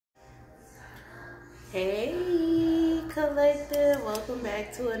Hey collective, welcome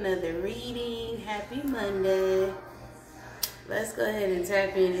back to another reading. Happy Monday. Let's go ahead and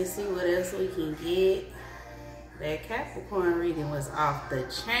tap in and see what else we can get. That Capricorn reading was off the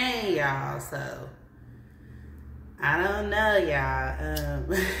chain, y'all, so I don't know, y'all.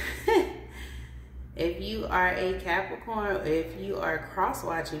 If you are a Capricorn, or if you are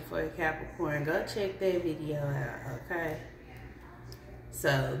cross-watching for a Capricorn, go check that video out, okay?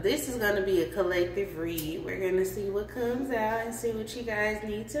 So this is going to be a collective read. We're going to see what comes out and see what you guys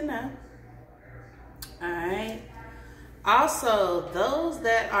need to know. All right. Also, those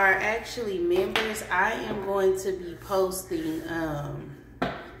that are actually members, I am going to be posting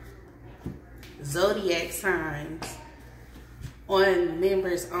zodiac signs on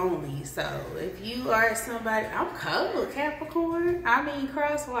members only. So if you are somebody, I'm cold Capricorn. I mean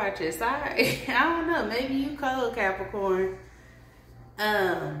cross-watcher. Sorry. I don't know. Maybe you cold Capricorn.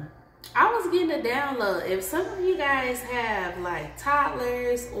 I was getting a download. If some of you guys have like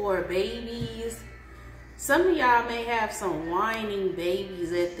toddlers or babies, some of y'all may have some whining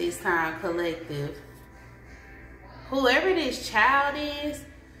babies at this time, collective. Whoever this child is,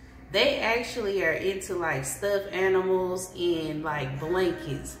 they actually are into like stuffed animals and like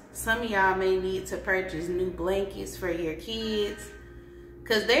blankets. Some of y'all may need to purchase new blankets for your kids.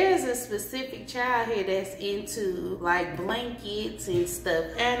 Because there's a specific child here that's into like blankets and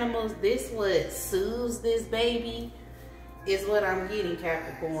stuffed animals. This what soothes this baby is what I'm getting,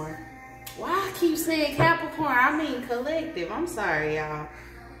 Capricorn. Why I keep saying Capricorn? I mean collective. I'm sorry, y'all.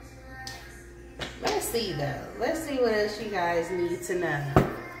 Let's see though. Let's see what else you guys need to know.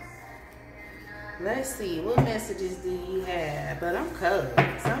 Let's see. What messages do you have? But I'm cold.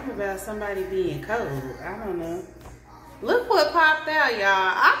 Something about somebody being cold. I don't know. Look what popped out, y'all.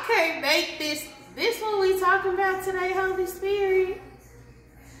 I can't make this. This what we talking about today, Holy Spirit.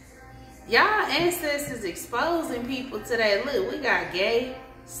 Y'all ancestors exposing people today. Look, we got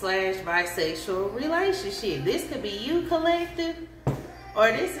gay/bisexual relationship. This could be you, collective,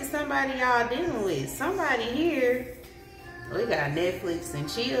 or this is somebody y'all dealing with. Somebody here. We got Netflix and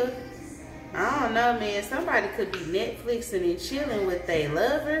chill. I don't know, man. Somebody could be Netflixing and chilling with their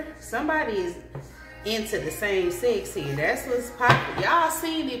lover. Somebody is into the same sex here. That's what's popping. Y'all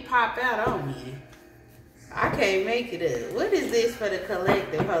seen it pop out on me. I can't make it up. What is this for the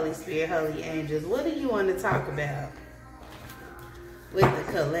collective, Holy Spirit, Holy Angels? What do you want to talk about with the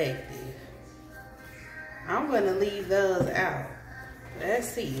collective? I'm going to leave those out. Let's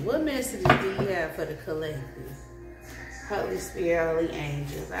see. What messages do you have for the collective? Holy Spirit, Holy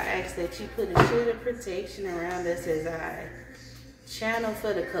Angels, I ask that you put a shield of protection around us as I channel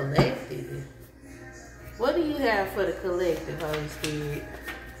for the collective. What do you have for the collective, Holy Spirit?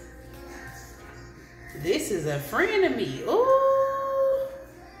 This is a friend of me. Ooh.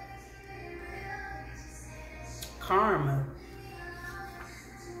 Karma.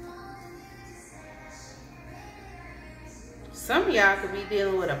 Some of y'all could be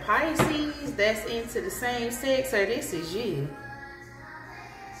dealing with a Pisces that's into the same sex, or this is you.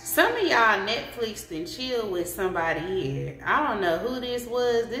 Some of y'all Netflixed and chill with somebody here. I don't know who this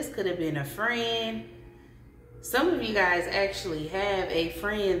was. This could have been a friend. Some of you guys actually have a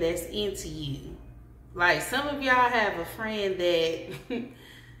friend that's into you. Like some of y'all have a friend that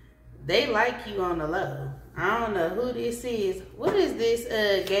they like you on the low. I don't know who this is. What is this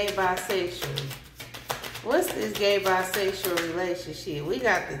gay bisexual? What's this gay bisexual relationship? We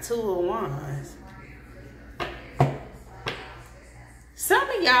got the 2 of Wands. Some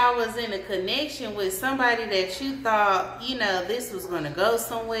of y'all was in a connection with somebody that you thought, you know, this was going to go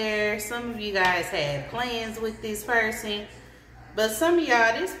somewhere. Some of you guys had plans with this person. But some of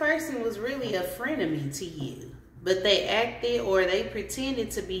y'all, this person was really a frenemy to you. But they acted or they pretended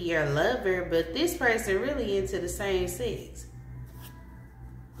to be your lover. But this person really into the same sex.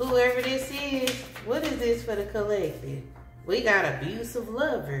 Whoever this is, what is this for the collective? We got abusive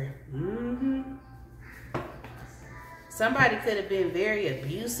lover. Somebody could have been very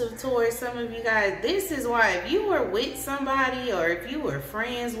abusive towards some of you guys. This is why if you were with somebody or if you were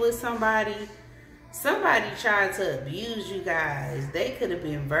friends with somebody, somebody tried to abuse you guys. They could have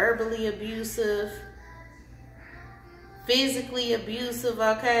been verbally abusive, physically abusive,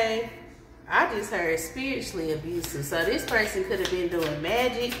 okay? I just heard spiritually abusive. So this person could have been doing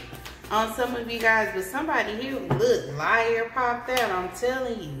magic on some of you guys. But somebody here, look, liar popped out. I'm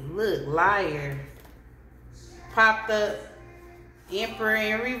telling you, look, liar popped up. Emperor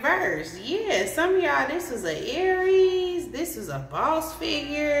in reverse. Yeah, some of y'all, this is an Aries. This is a boss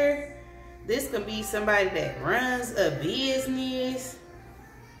figure. This could be somebody that runs a business.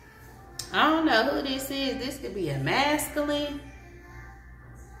 I don't know who this is. This could be a masculine.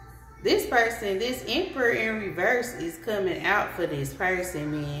 This person, this Emperor in reverse is coming out for this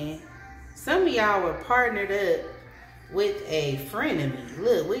person, man. Some of y'all were partnered up with a frenemy.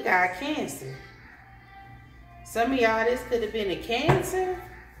 Look, we got Cancer. Some of y'all, this could have been a Cancer.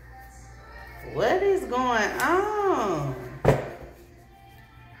 What is going on?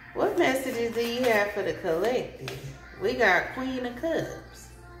 What messages do you have for the collective? We got Queen of Cups,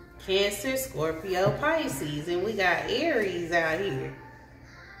 Cancer, Scorpio, Pisces, and we got Aries out here.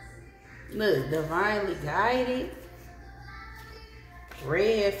 Look, divinely guided.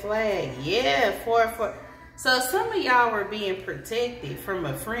 Red flag. Yeah, 4-4. So some of y'all were being protected from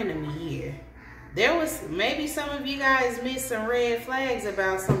a frenemy here. There was, maybe some of you guys missed some red flags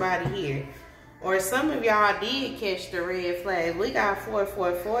about somebody here. Or some of y'all did catch the red flag. We got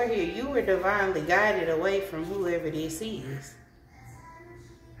 4-4-4 here. You were divinely guided away from whoever this is.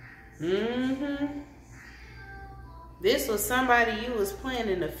 This was somebody you was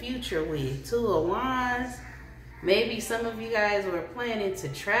planning a future with. 2 of Wands. Maybe some of you guys were planning to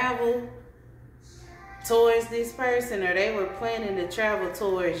travel towards this person, or they were planning to travel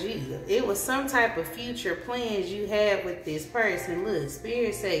towards you. It was some type of future plans you had with this person. Look,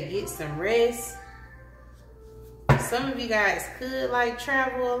 Spirit said get some rest. Some of you guys could like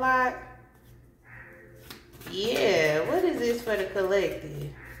travel a lot. Yeah, what is this for the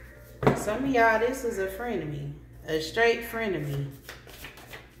collective? Some of y'all, this is a frenemy. A straight frenemy.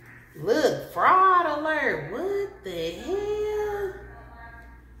 Look, fraud alert. What the hell?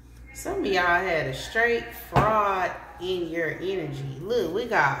 Some of y'all had a straight fraud in your energy. Look, we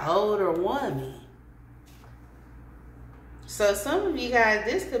got older woman. So some of you guys,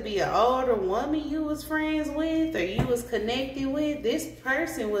 this could be an older woman you was friends with or you was connected with. This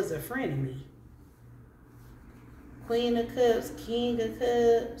person was a frenemy. Queen of Cups, King of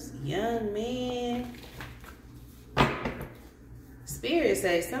Cups, young man. Spirit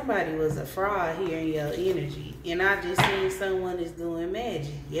say somebody was a fraud here in your energy. And I just seen someone is doing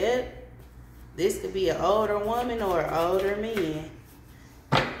magic. Yep. This could be an older woman or an older man.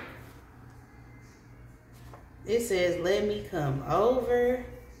 It says, let me come over.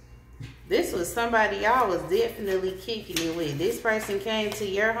 This was somebody y'all was definitely kicking it with. This person came to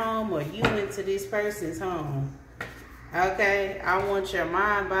your home or you went to this person's home. Okay? I want your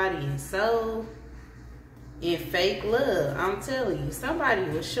mind, body, and soul. In fake love. I'm telling you, somebody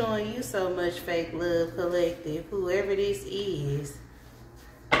was showing you so much fake love, collective. Whoever this is.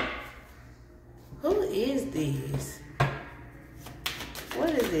 Who is this? What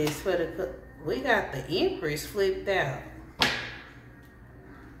is this for the... We got the Empress flipped out.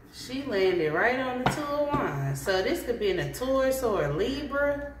 She landed right on the 2 of Wands. So this could be in a Taurus or a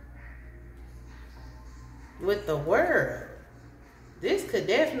Libra. With the World. This could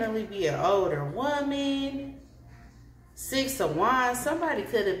definitely be an older woman. 6 of Wands. Somebody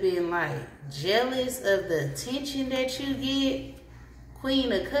could have been like jealous of the attention that you get.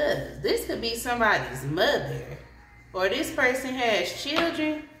 Queen of Cups. This could be somebody's mother. Or this person has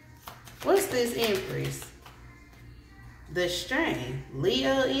children. What's this Empress? The Strength.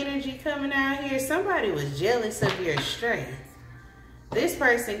 Leo energy coming out here. Somebody was jealous of your strength. This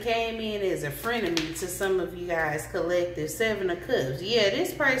person came in as a frenemy to some of you guys collective. 7 of Cups. Yeah,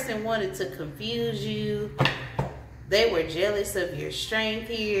 this person wanted to confuse you. They were jealous of your strength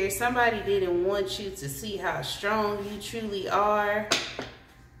here. Somebody didn't want you to see how strong you truly are.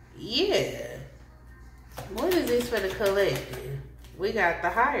 Yeah. What is this for the collective? We got the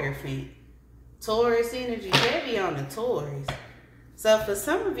Hierophant. Taurus energy, heavy on the Taurus. So for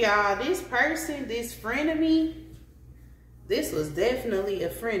some of y'all, this person, this frenemy, this was definitely a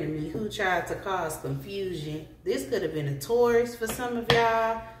frenemy who tried to cause confusion. This could have been a Taurus for some of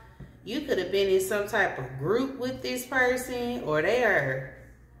y'all. You could have been in some type of group with this person, or they are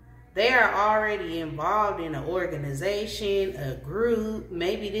already involved in an organization, a group.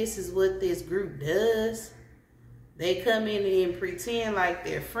 Maybe this is what this group does. They come in and pretend like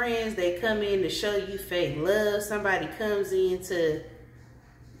they're friends. They come in to show you fake love. Somebody comes in to,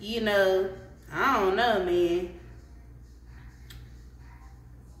 you know, I don't know, man.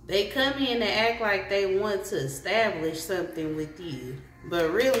 They come in to act like they want to establish something with you, but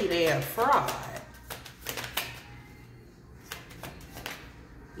really they are fraud.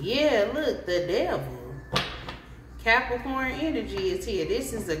 Yeah, look, the Devil. Capricorn energy is here.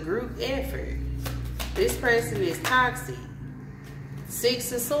 This is a group effort. This person is toxic.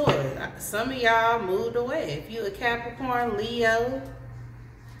 6 of Swords. Some of y'all moved away. If you a Capricorn, Leo,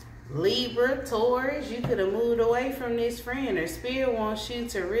 Libra, Taurus, you could have moved away from this friend, or Spirit wants you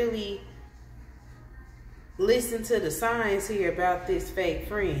to really listen to the signs here about this fake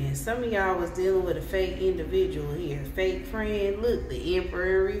friend. Some of y'all was dealing with a fake individual here. Fake friend. Look, the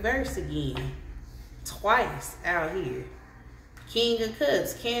Emperor in reverse again. Twice out here. King of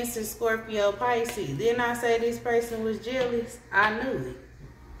Cups, Cancer, Scorpio, Pisces. Didn't I say this person was jealous? I knew it.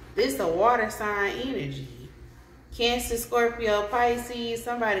 This a water sign energy. Cancer, Scorpio, Pisces.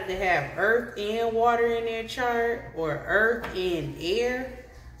 Somebody could have earth and water in their chart, or earth and air.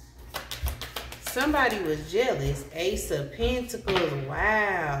 Somebody was jealous. Ace of Pentacles.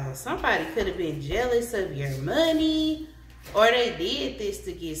 Wow. Somebody could have been jealous of your money, or they did this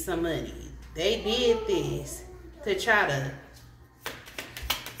to get some money. They did this to try to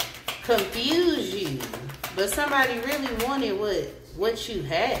confuse you. But somebody really wanted what you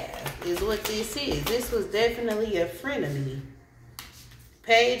have, is what this is. This was definitely a frenemy.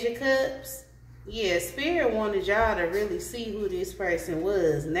 Page of Cups. Yeah, Spirit wanted y'all to really see who this person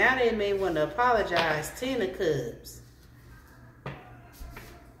was. Now they may want to apologize. 10 of Cups.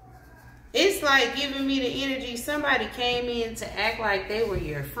 It's like giving me the energy. Somebody came in to act like they were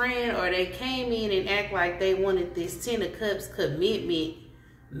your friend, or they came in and act like they wanted this 10 of Cups commitment,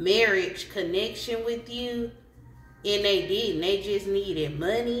 marriage, connection with you, and they didn't. They just needed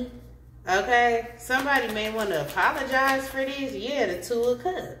money. Okay? Somebody may want to apologize for this. Yeah, the 2 of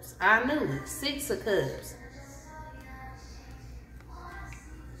Cups. I knew it. 6 of Cups.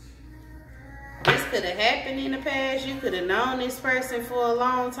 This could have happened in the past. You could have known this person for a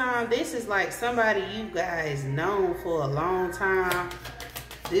long time. This is like somebody you guys known for a long time.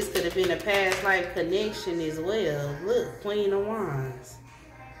 This could have been a past life connection as well. Look, Queen of Wands.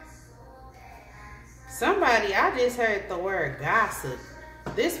 Somebody, I just heard the word gossip.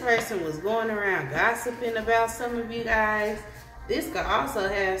 This person was going around gossiping about some of you guys. This could also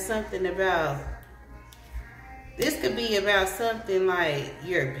have something about, this could be about something like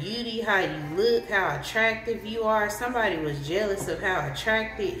your beauty, how you look, how attractive you are. Somebody was jealous of how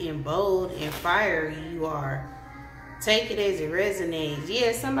attractive and bold and fiery you are. Take it as it resonates.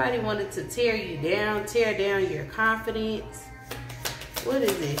 Yeah, somebody wanted to tear you down, tear down your confidence. What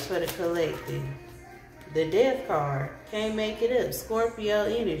is this for the collective? The Death card. Can't make it up. Scorpio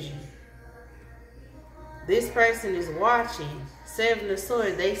energy. This person is watching. 7 of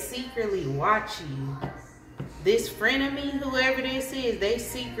Swords. They secretly watch you. This frenemy, whoever this is, they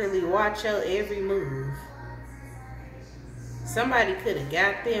secretly watch your every move. Somebody could have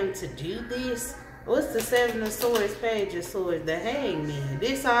got them to do this. What's the 7 of Swords, Page of Swords? The Hangman.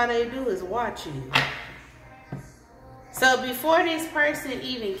 This all they do is watch you. So before this person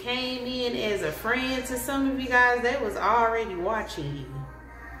even came in as a friend to some of you guys, they was already watching you.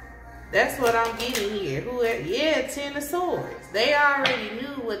 That's what I'm getting here. Whoever, yeah, 10 of Swords. They already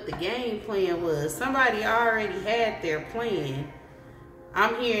knew what the game plan was. Somebody already had their plan.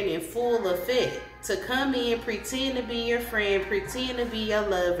 I'm hearing in full effect. To come in, pretend to be your friend, pretend to be your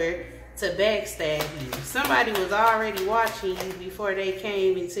lover, to backstab you. Somebody was already watching you before they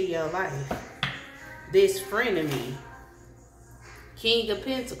came into your life. This frenemy. King of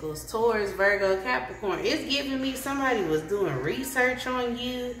Pentacles, Taurus, Virgo, Capricorn. It's giving me somebody was doing research on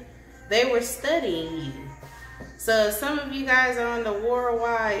you. They were studying you. So some of you guys are on the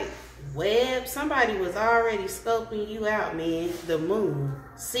worldwide web. Somebody was already scoping you out, man. The moon,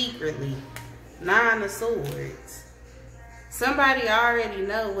 secretly. 9 of Swords. Somebody already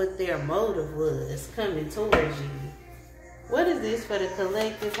know what their motive was coming towards you. What is this for the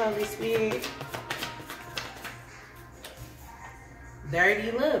collective, Holy Spirit?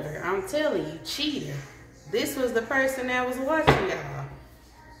 Dirty lover. I'm telling you, cheater. This was the person that was watching y'all.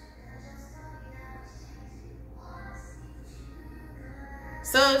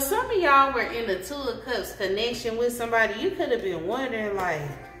 So if some of y'all were in a 2 of Cups connection with somebody, you could have been wondering, like,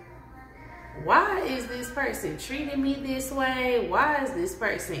 why is this person treating me this way? Why is this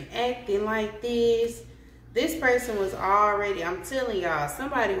person acting like this? This person was already, I'm telling y'all,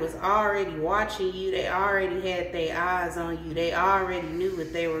 somebody was already watching you. They already had their eyes on you. They already knew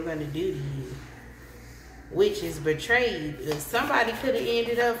what they were going to do to you, which is betrayed. If somebody could have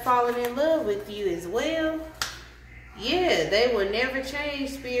ended up falling in love with you as well. Yeah, they will never change.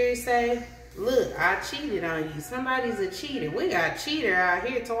 Spirit say, look, I cheated on you. Somebody's a cheater. We got cheater out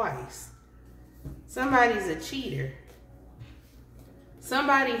here twice. Somebody's a cheater.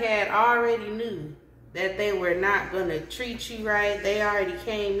 Somebody had already knew that they were not going to treat you right. They already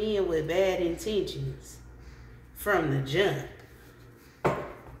came in with bad intentions from the jump.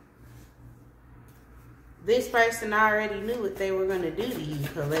 This person already knew what they were going to do to you,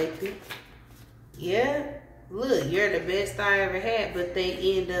 collective. Yeah, look, you're the best I ever had, but they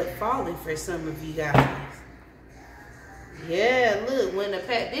end up falling for some of you guys. Yeah, look, when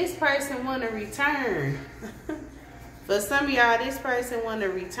this person want to return. For some of y'all, this person want to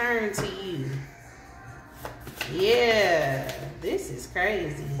return to you. Yeah, this is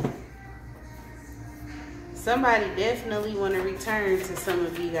crazy. Somebody definitely want to return to some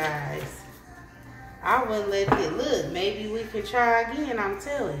of you guys. I wouldn't let it. Look, maybe we can try again, I'm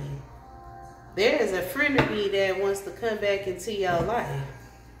telling you. There is a friend of me that wants to come back into your life.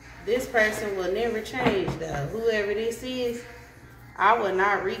 This person will never change, though. Whoever this is, I will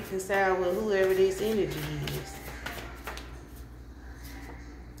not reconcile with whoever this energy is.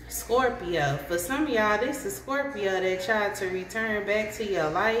 Scorpio. For some of y'all, this is Scorpio that tried to return back to your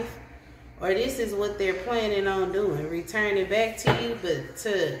life. Or this is what they're planning on doing. Returning back to you, but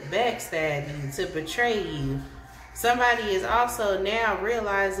to backstab you, to betray you. Somebody is also now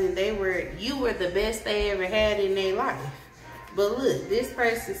realizing you were the best they ever had in their life. But look, this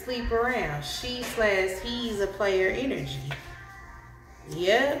person sleep around. She/he's a player energy.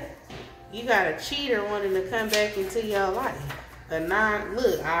 Yep. You got a cheater wanting to come back into your life.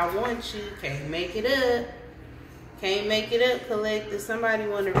 Look, I want you. Can't make it up. Can't make it up, collective. Somebody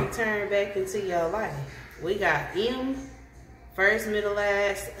want to return back into your life. We got M, first, middle,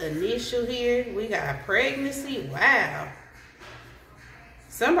 last, initial here. We got pregnancy. Wow.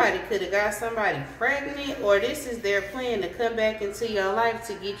 Somebody could have got somebody pregnant, or this is their plan to come back into your life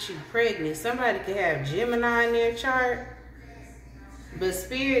to get you pregnant. Somebody could have Gemini in their chart. But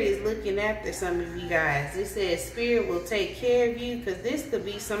Spirit is looking after some of you guys. It says Spirit will take care of you, because this could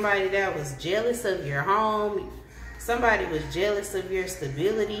be somebody that was jealous of your home. Somebody was jealous of your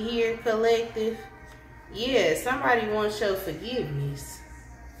stability here, collective. Yeah, somebody wants your forgiveness.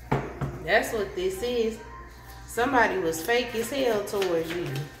 That's what this is. Somebody was fake as hell towards you.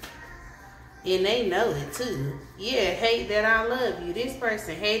 And they know it too. Yeah, hate that I love you. This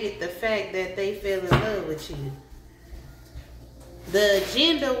person hated the fact that they fell in love with you. The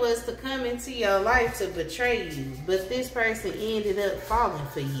agenda was to come into your life to betray you. But this person ended up falling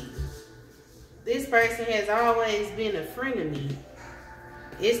for you. This person has always been a friend of me.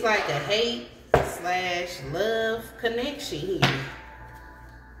 It's like a hate/love connection here.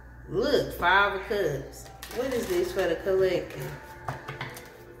 Look, 5 of Cups. What is this for the collective?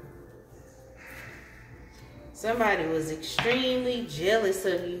 Somebody was extremely jealous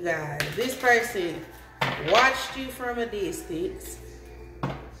of you guys. This person watched you from a distance.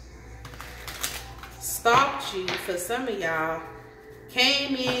 Stalked you for some of y'all.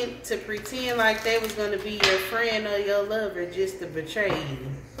 Came in to pretend like they was going to be your friend or your lover just to betray you.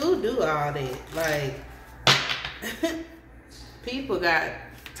 Who do all that? Like, people got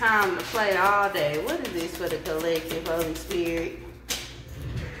time to play all day. What is this for the collective, Holy Spirit?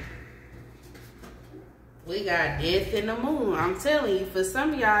 We got Death in the Moon. I'm telling you, for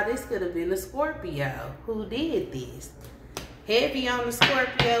some of y'all, this could have been a Scorpio who did this. Heavy on the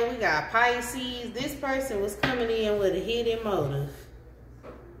Scorpio, we got Pisces. This person was coming in with a hidden motive.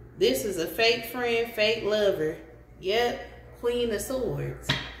 This is a fake friend, fake lover. Yep, Queen of Swords.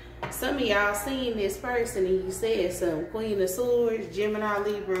 Some of y'all seen this person and you said something. Queen of Swords, Gemini,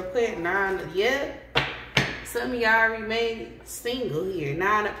 Libra, Aquarius, yep. Some of y'all remain single here.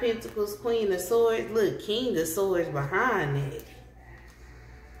 9 of Pentacles, Queen of Swords. Look, King of Swords behind that.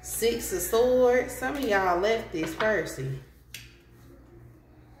 6 of Swords. Some of y'all left this person.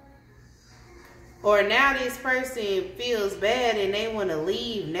 Or now this person feels bad and they want to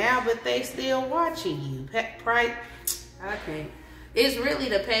leave now, but they still watching you. I can't. It's really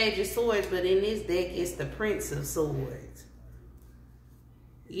the Page of Swords, but in this deck, it's the Prince of Swords.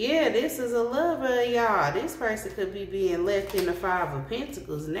 Yeah, this is a lover, y'all. This person could be being left in the 5 of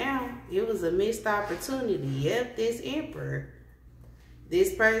Pentacles now. It was a missed opportunity. Yep, this Emperor.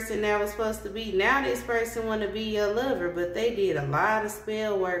 This person that was supposed to be, now this person want to be your lover, but they did a lot of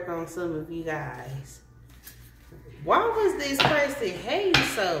spell work on some of you guys. Why was this person hating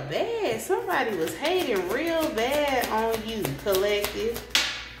so bad? Somebody was hating real bad on you, collective.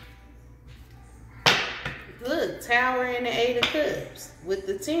 Look, Tower and the 8 of Cups with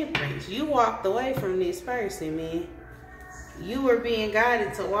the Temperance. You walked away from this person, man. You were being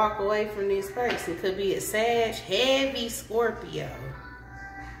guided to walk away from this person. Could be a Sag, heavy Scorpio.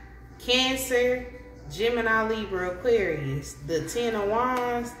 Cancer, Gemini, Libra, Aquarius. The 10 of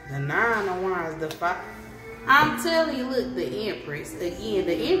Wands, the 9 of Wands, the 5. I'm telling you, look, the Empress. Again,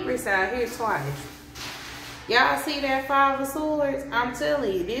 the Empress out here twice. Y'all see that 5 of Swords? I'm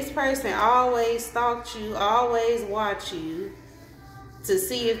telling you, this person always stalked you, always watch you to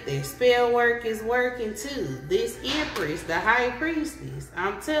see if their spell work is working too. This Empress, the High Priestess.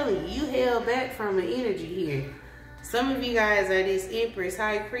 I'm telling you, you held back from an energy here. Some of you guys are this Empress,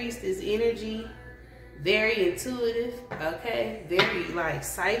 High Priestess energy Very intuitive, okay? Very like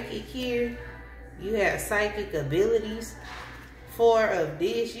psychic here. You have psychic abilities. 4 of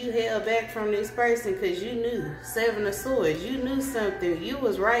this, you held back from this person because you knew. 7 of Swords, you knew something. You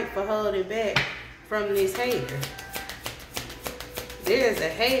was right for holding back from this hater. There's a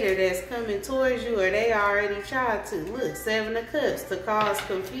hater that's coming towards you, or they already tried to. Look, 7 of Cups to cause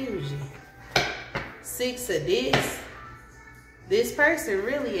confusion. 6 of this. This person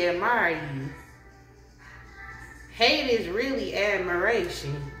really admires you. Hate is really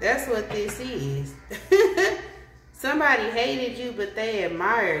admiration. That's what this is. Somebody hated you, but they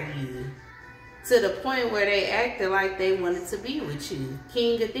admired you. To the point where they acted like they wanted to be with you.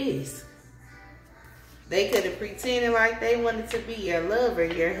 King of this. They could have pretended like they wanted to be your lover,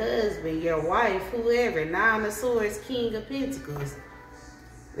 your husband, your wife, whoever. 9 of Swords, King of Pentacles.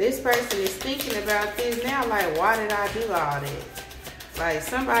 This person is thinking about this now, like, why did I do all that? Like,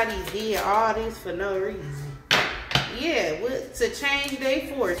 somebody did all this for no reason. Yeah, to change their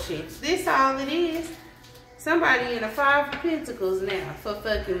fortune. This all it is. Somebody in a 5 of Pentacles now for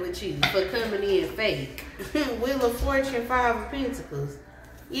fucking with you, for coming in fake. Wheel of Fortune, 5 of Pentacles.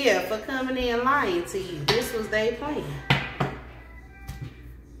 Yeah, for coming in lying to you. This was their plan.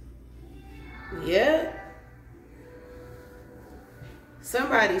 Yep.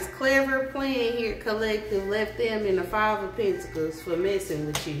 Somebody's clever plan here, collective, left them in the 5 of Pentacles for messing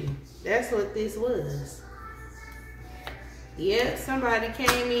with you. That's what this was. Yep, somebody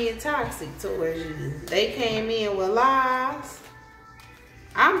came in toxic towards you. They came in with lies.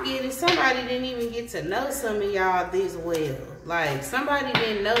 I'm getting, somebody didn't even get to know some of y'all this well. Like, somebody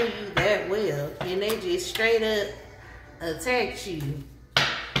didn't know you that well, and they just straight up attacked you.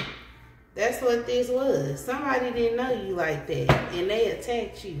 That's what this was. Somebody didn't know you like that, and they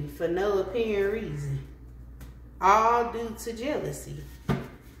attacked you for no apparent reason. All due to jealousy.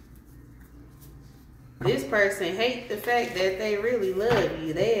 This person hates the fact that they really love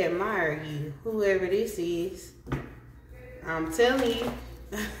you. They admire you, whoever this is. I'm telling you.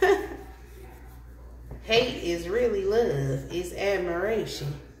 Hate is really love. It's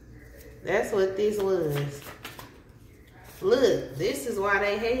admiration. That's what this was. Look, this is why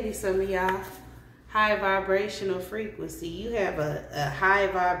they hated some of y'all. High vibrational frequency. You have a high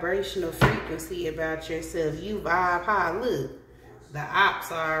vibrational frequency about yourself. You vibe high. Look. The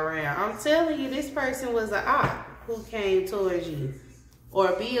ops are around. I'm telling you, this person was an op who came towards you.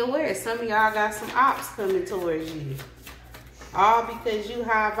 Or be aware, some of y'all got some ops coming towards you. All because you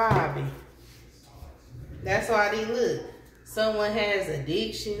high vibing. That's why they look. Someone has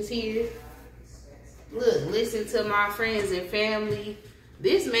addictions here. Look, listen to my friends and family.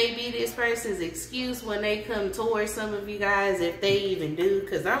 This may be this person's excuse when they come towards some of you guys, if they even do.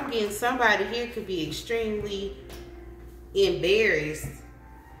 Because I'm getting somebody here could be extremely embarrassed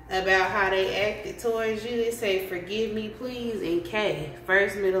about how they acted towards you. They say, forgive me, please, and K.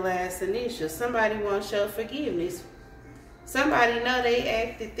 First, middle, last initial. Somebody won't show forgiveness. Somebody know they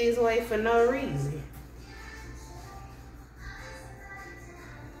acted this way for no reason.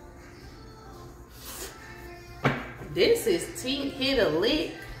 This is hit a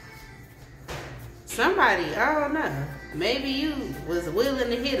lick. Somebody, I don't know. Maybe you was willing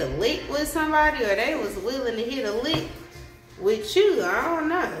to hit a lick with somebody, or they was willing to hit a lick with you. I don't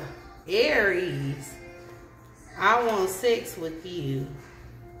know. Aries. I want sex with you.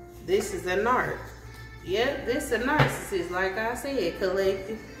 This is a narc. Yep, this is a narcissist, like I said,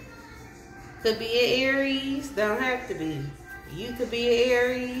 collective. Could be an Aries, don't have to be. You could be an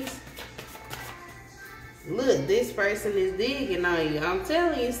Aries. Look, this person is digging on you. I'm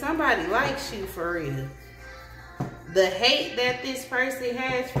telling you, somebody likes you for real. The hate that this person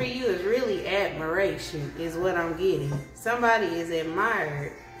has for you is really admiration, is what I'm getting. Somebody is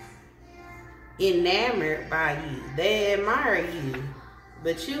admired, enamored by you. They admire you,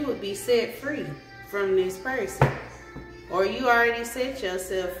 but you would be set free from this person. Or you already set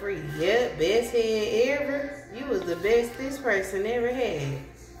yourself free. Yep, best head ever. You was the best this person ever had.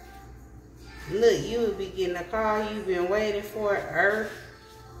 Look, you would be getting a call you've been waiting for, Earth.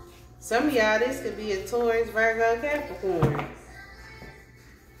 Some of y'all, this could be a Taurus, Virgo, Capricorn.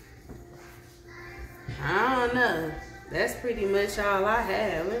 I don't know. That's pretty much all I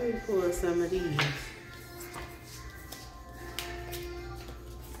have. Let me pull some of these.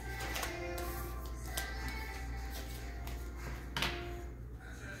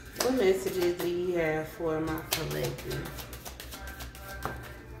 What messages do you have for my collective?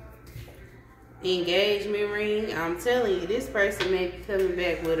 Engagement ring. I'm telling you, this person may be coming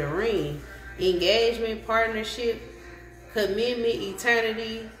back with a ring. Engagement, partnership, commitment,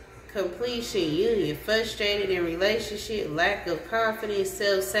 eternity, completion, union, frustrated in relationship, lack of confidence,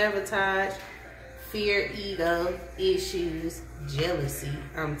 self-sabotage, fear, ego, issues, jealousy.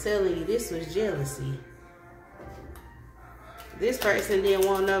 I'm telling you, this was jealousy. This person didn't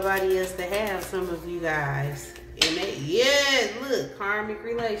want nobody else to have some of you guys. And they, yeah, look, karmic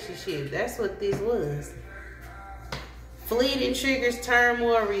relationship. That's what this was. Fleeting triggers,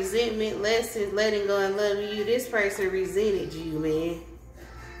 turmoil, resentment, lessons, letting go and loving you. This person resented you, man.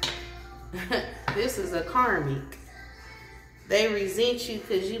 This is a karmic. They resent you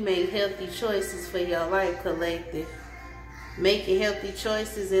because you made healthy choices for your life, collective. Making healthy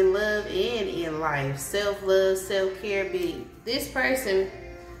choices in love and in life. Self-love, self-care. This person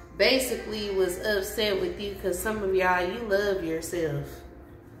basically was upset with you because some of y'all, you love yourself.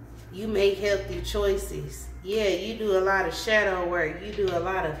 You make healthy choices. Yeah, you do a lot of shadow work. You do a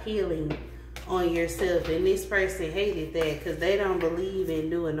lot of healing on yourself. And this person hated that because they don't believe in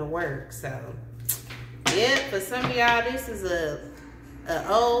doing the work. So, yeah, for some of y'all, this is a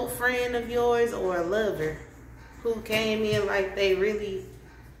old friend of yours or a lover who came in like they really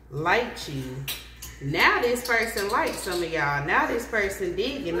liked you. Now this person likes some of y'all. Now this person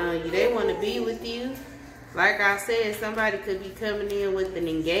digging on you. They want to be with you. Like I said, somebody could be coming in with an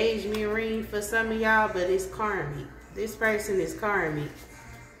engagement ring for some of y'all, but it's karmic. This person is karmic.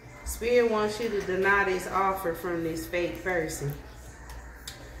 Spirit wants you to deny this offer from this fake person.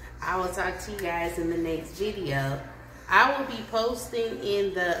 I will talk to you guys in the next video. I will be posting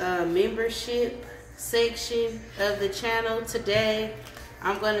in the membership section of the channel today.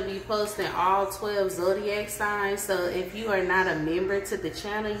 I'm going to be posting all 12 zodiac signs. So if you are not a member to the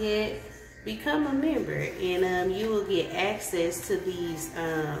channel yet, become a member, and you will get access to these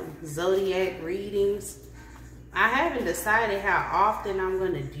zodiac readings. I haven't decided how often I'm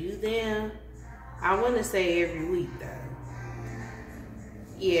going to do them. I want to say every week though.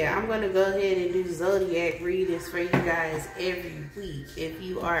 Yeah, I'm going to go ahead and do zodiac readings for you guys every week if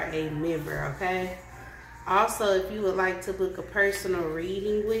you are a member, okay? Also, if you would like to book a personal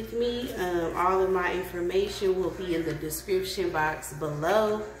reading with me, all of my information will be in the description box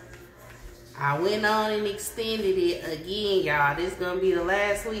below. I went on and extended it again, y'all. This is going to be the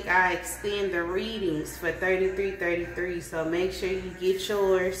last week I extend the readings for 3333. So make sure you get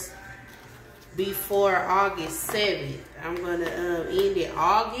yours before August 7th. I'm going to end it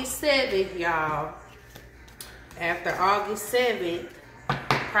August 7th, y'all. After August 7th,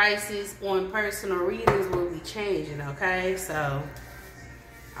 prices on personal readings will be changing, okay? So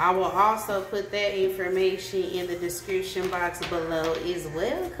I will also put that information in the description box below as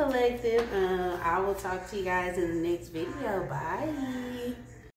well, collective. I will talk to you guys in the next video. Bye.